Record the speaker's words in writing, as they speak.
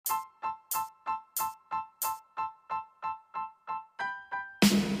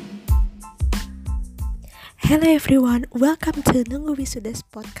Hello everyone, welcome to Nunggu Wisuda's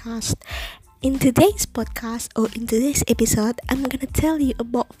podcast. In today's episode, I'm gonna tell you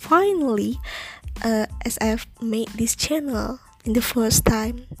about finally, as I've made this channel in the first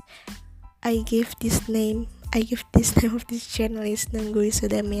time, I give this name of this channel is Nunggu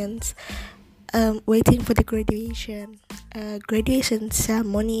Wisuda, means waiting for the graduation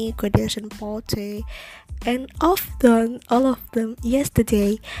ceremony, graduation party, and all of them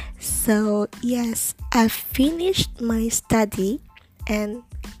yesterday. So yes, I've finished my study and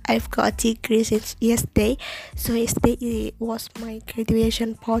I've got a degree since yesterday. So yesterday was my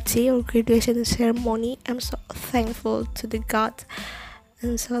graduation party or graduation ceremony. I'm so thankful to the God.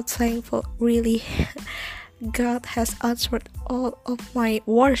 I'm so thankful, really. God has answered all of my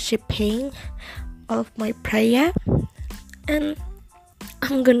worshiping, all of my prayer, and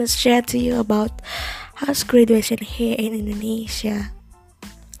I'm gonna share to you about how's graduation here in Indonesia,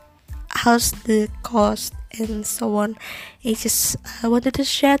 how's the cost, and so on. I wanted to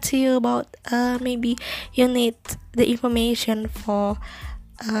share to you about maybe you need the information for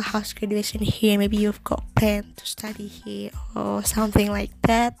how's graduation here. Maybe you've got plan to study here or something like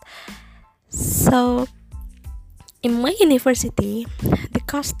that. So in my university, the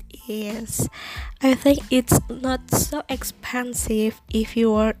cost is, I think it's not so expensive if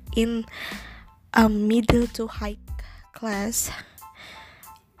you are in a middle to high class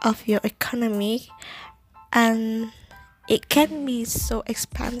of your economy, and it can be so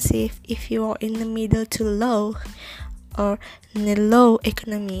expensive if you are in the middle to low or in the low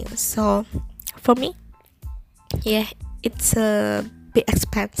economy. So for me, yeah, it's a bit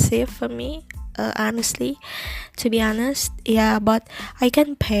expensive for me, honestly, to be honest. Yeah, but I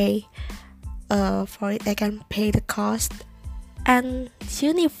can pay for it. I can pay the cost. And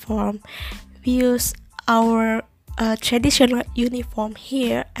uniform, we use our traditional uniform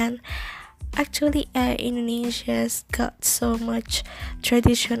here, and actually Indonesia's got so much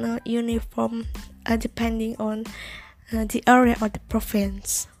traditional uniform, depending on the area or the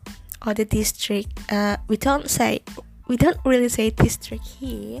province or the district. We don't really say district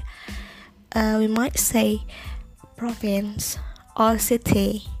here. We might say province or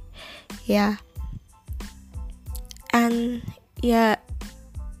city. Yeah, and yeah,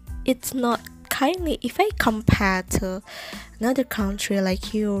 it's not kindly if I compare to another country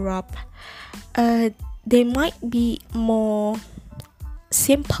like Europe. They might be more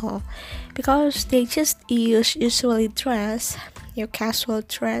simple because they just usually dress your casual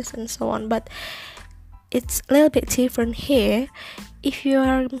dress and so on, but it's a little bit different here. If you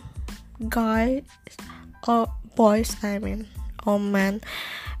are guy or boys, or man,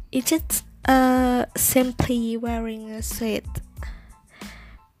 it's just simply wearing a suit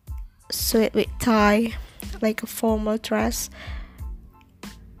with tie, like a formal dress.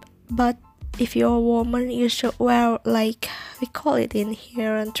 But if you're a woman, you should wear, like we call it in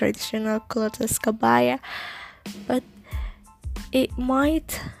here on traditional clothes, kabaya, but it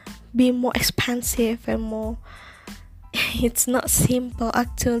might be more expensive and more it's not simple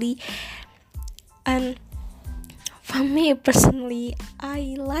actually. And for me personally,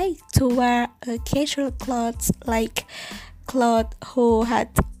 I like to wear casual clothes, like cloth who had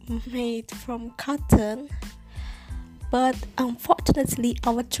made from cotton. But unfortunately,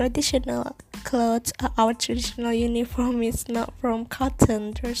 our traditional clothes, our traditional uniform is not from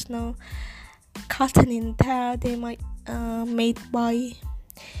cotton. There's no cotton in there. They might made by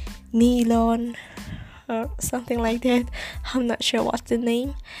nylon or something like that. I'm not sure what's the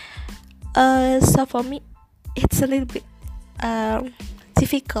name. So for me, it's a little bit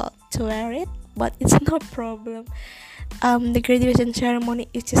difficult to wear it, but it's no problem. The graduation ceremony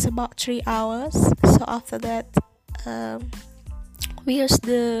is just about 3 hours. So after that, we use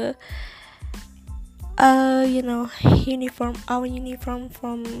the uniform, our uniform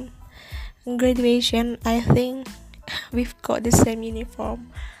from graduation. I think we've got the same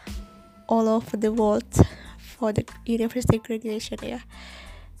uniform all over the world for the university graduation. Yeah,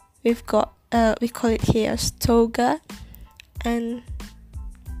 we've got we call it here as toga, and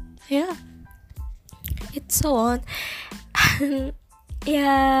yeah, it's so on. And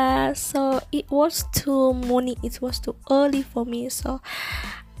yeah, so it was too morning, it was too early for me, so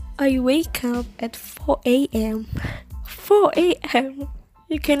I wake up at 4 a.m. 4 a.m.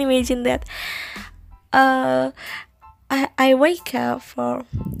 You can imagine that. I wake up for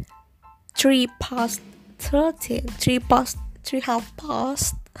 3 past 13, 3 half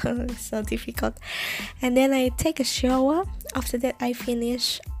past. It's so difficult. And then I take a shower. After that, I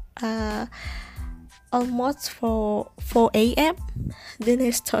finish almost for 4 a.m. Then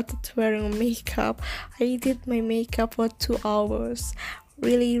I started wearing makeup. I did my makeup for 2 hours.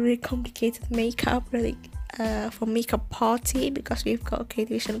 Really complicated makeup. Really, for makeup party because we've got a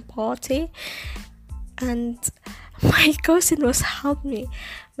graduation party. And my cousin was helped me.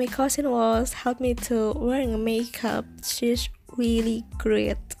 My cousin was helped me to wearing a makeup. She's really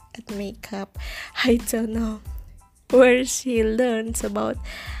great at makeup. I don't know where she learns about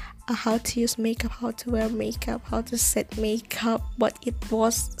how to use makeup, how to wear makeup, how to set makeup, but it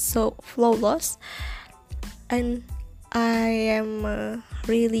was so flawless. And I am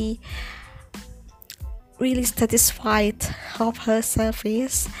really satisfied of her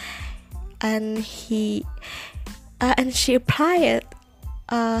service. And she applied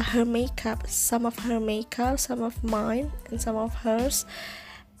her makeup, some of her makeup, some of mine, and some of hers.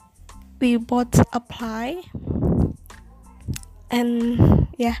 We both apply, and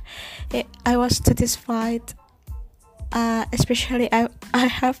yeah, I was satisfied. Especially I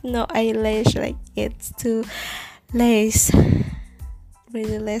have no eyelash, like it's too lace,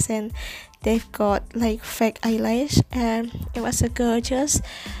 really lace, and they've got like fake eyelash, and it was so gorgeous.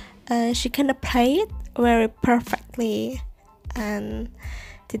 She can apply it very perfectly, and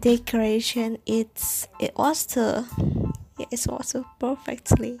the decoration it was too, yeah, it was so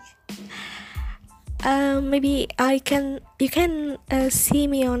perfectly. Maybe you can see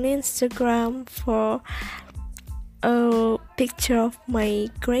me on Instagram for a picture of my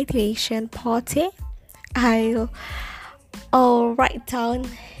graduation party. I'll write down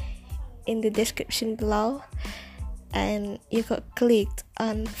in the description below, and you could click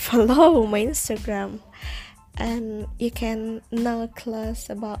and follow my Instagram, and you can know class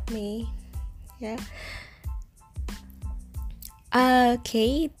about me. Yeah.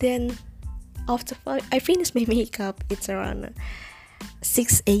 Okay, then after I finished my makeup, it's around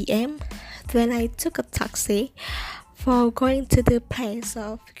 6 a.m. Then I took a taxi for going to the place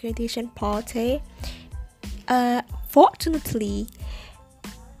of graduation party. Fortunately,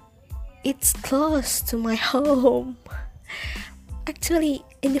 it's close to my home. Actually,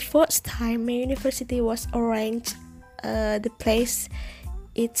 in the first time my university was arranged, the place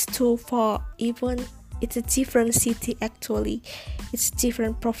it's too far. Even it's a different city actually. It's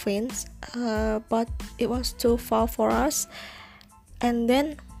different province. But it was too far for us. And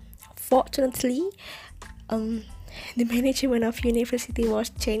then, fortunately, the management of university was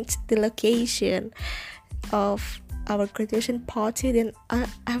changed the location of our graduation party. Then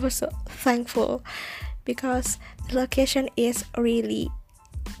I was so thankful because the location is really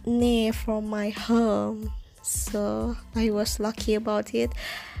near from my home, so I was lucky about it.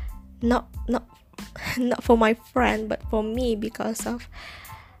 Not for my friend, but for me, because of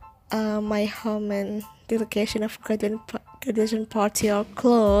my home and the location of graduation party are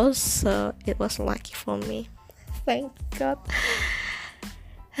close, so it was lucky for me. Thank God.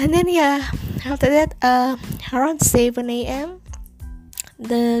 And then yeah, after that, around 7 a.m.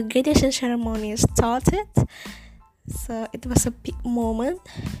 the graduation ceremony started. So it was a big moment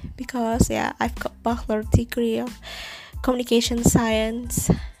because yeah, I've got bachelor degree of communication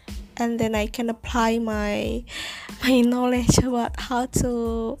science, and then I can apply my knowledge about how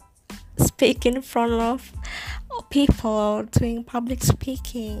to speak in front of people, doing public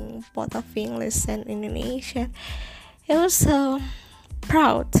speaking, both of English and Indonesian. It was so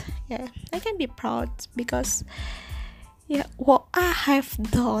proud. Yeah, I can be proud because yeah, what I have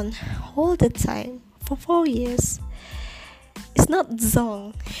done all the time for 4 years, it's not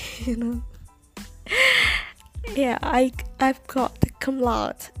zong, you know. Yeah, I've got the cum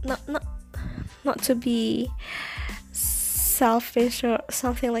laude. Not to be selfish or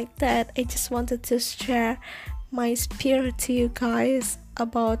something like that. I just wanted to share my spirit to you guys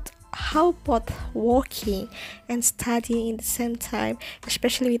about how both working and studying at the same time,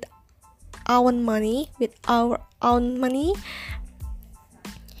 especially with our own money,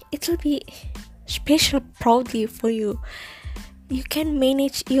 it will be special proudly for you. You can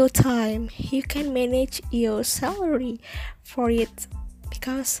manage your time, you can manage your salary for it,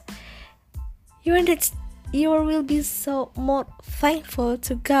 because you will be so more thankful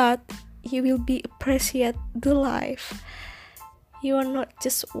to God. You will be appreciate the life. You are not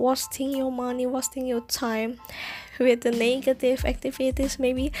just wasting your money, wasting your time with the negative activities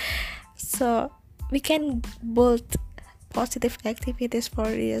maybe. So we can build positive activities for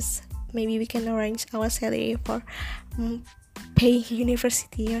this. Maybe we can arrange our salary for paying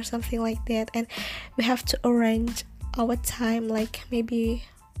university or something like that, and we have to arrange our time, like maybe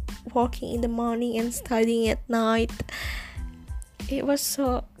working in the morning and studying at night. It was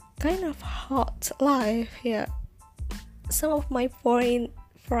so kind of hard life here. Some of my foreign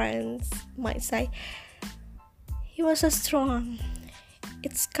friends might say he was so strong.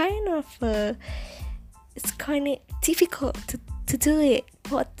 It's kind of difficult to do it,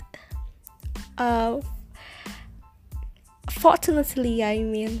 but fortunately, I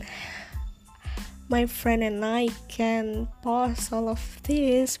mean, my friend and I can pass all of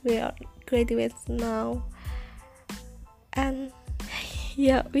this. We are graduates now, and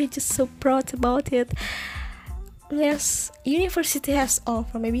yeah, we're just so proud about it. Yes, university has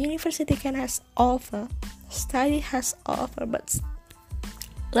offer. Maybe university can has offer, study has offer, but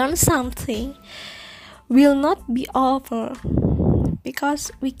learn something will not be offer,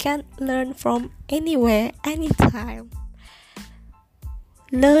 because we can learn from anywhere, anytime.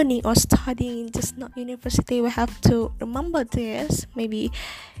 Learning or studying in just not university, we have to remember this. Maybe,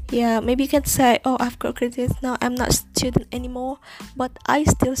 yeah, maybe you can say, oh, I've graduated now, I'm not student anymore, but I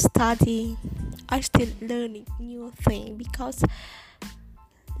still studying, I still learning new thing, because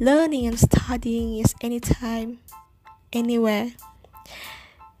learning and studying is anytime, anywhere.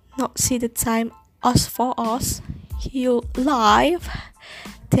 Not see the time. As for us, you live,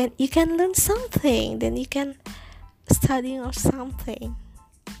 then you can learn something, then you can study or something.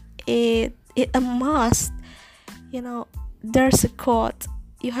 It a must. There's a quote,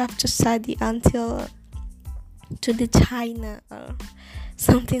 you have to study until to the China or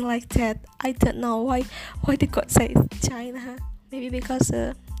something like that. I don't know why the quote says China. Maybe because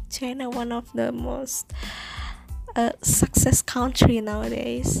China one of the most success country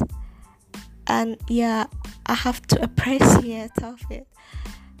nowadays, and yeah, I have to appreciate of it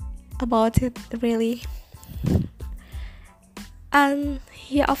about it, really. And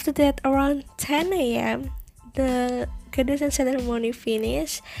yeah, after that, around 10 a.m, the graduation ceremony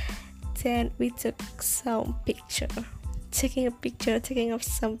finished. Then we took some picture, taking of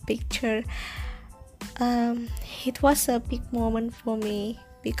some picture. It was a big moment for me,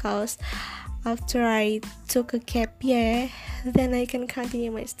 because after I took a gap year, then I can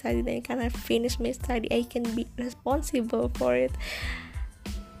continue my study, then I finish my study, I can be responsible for it.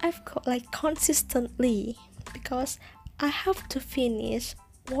 I've got like consistently, because I have to finish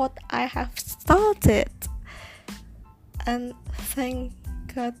what I have started. And thank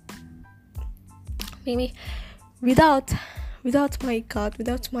God, maybe without my God,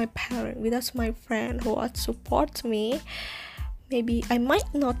 without my parent, without my friend who would support me, maybe I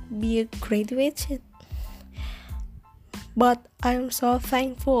might not be graduated. But I'm so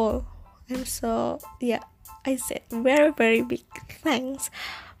thankful. I said very, very big thanks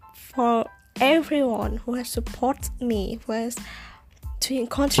for everyone who has supported me, who has to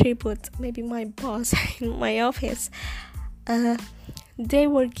contribute. Maybe my boss in my office, they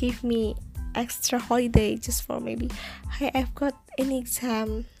will give me extra holiday just for maybe, hey, I've got an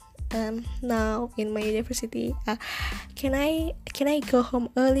exam now in my university. Can I go home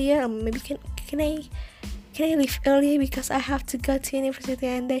earlier? Maybe can I leave early, because I have to go to university,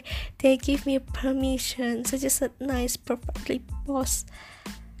 and they give me permission. So just a nice, perfectly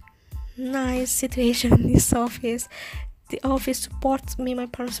nice situation in this office. The office supports me, my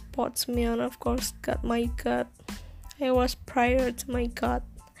parents supports me, and of course my God, I was prior to my God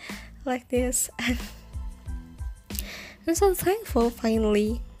like this. And I'm so thankful.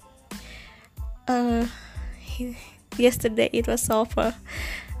 Finally, yesterday it was over,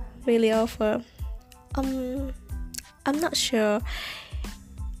 really over. I'm not sure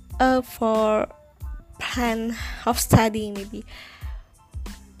for plan of studying. Maybe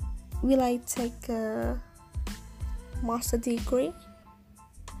will I take a master degree,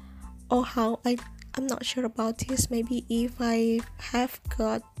 or how? I'm not sure about this. Maybe if I have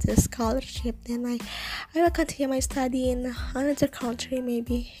got the scholarship, then I will continue my study in another country,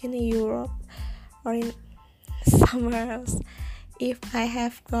 maybe in Europe or in somewhere else, if I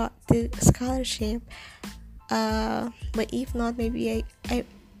have got the scholarship. But if not, maybe I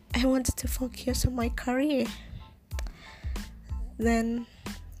wanted to focus on my career. Then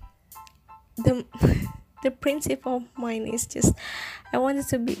the the principle of mine is just, I wanted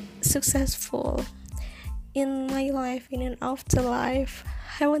to be successful in my life, in an afterlife.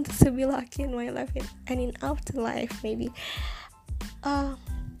 I wanted to be lucky in my life and in afterlife. Maybe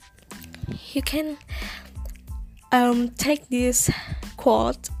you can take this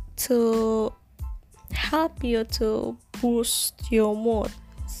quote to help you to boost your mood,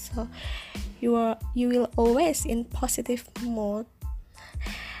 so you will always in positive mood.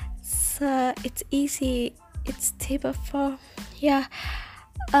 So it's easy, it's typical for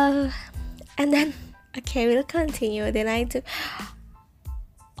and then okay, we'll continue. Then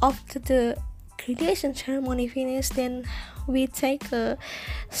after the graduation ceremony finished, then we take a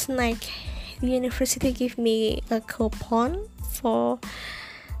snack. The university give me a coupon for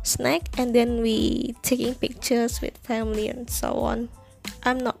snack, and then we taking pictures with family and so on.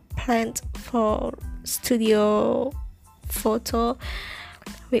 I'm not planned for studio photo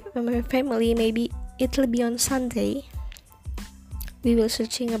with my family. Maybe it'll be on Sunday. we will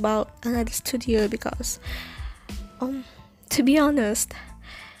searching about another studio because to be honest,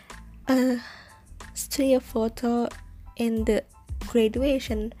 a studio photo in the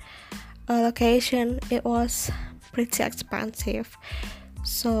graduation location, it was pretty expensive,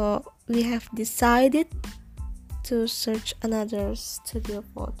 so we have decided to search another studio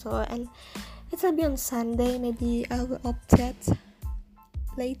photo, and it will be on Sunday. Maybe I will update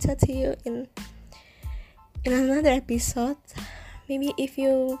later to you in another episode. Maybe if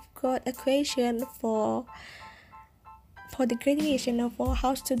you got a question for the graduation or for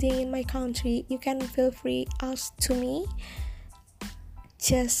how studying in my country, you can feel free ask to me.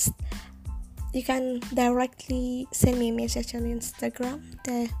 Just you can directly send me a message on Instagram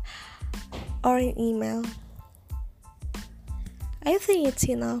or an email. I think it's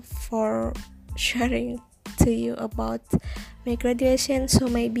enough for sharing to you about my graduation, so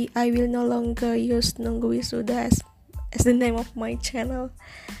maybe I will no longer use Nunggu Wisuda as the name of my channel.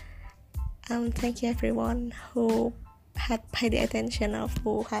 Thank you everyone who had paid the attention of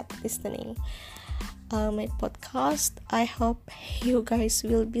who had listening my podcast. I hope you guys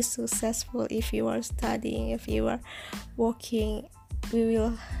will be successful if you are studying, if you are working. We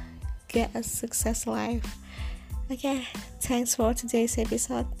will get a success life. Okay, thanks for today's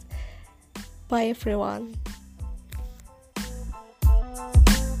episode. Bye everyone.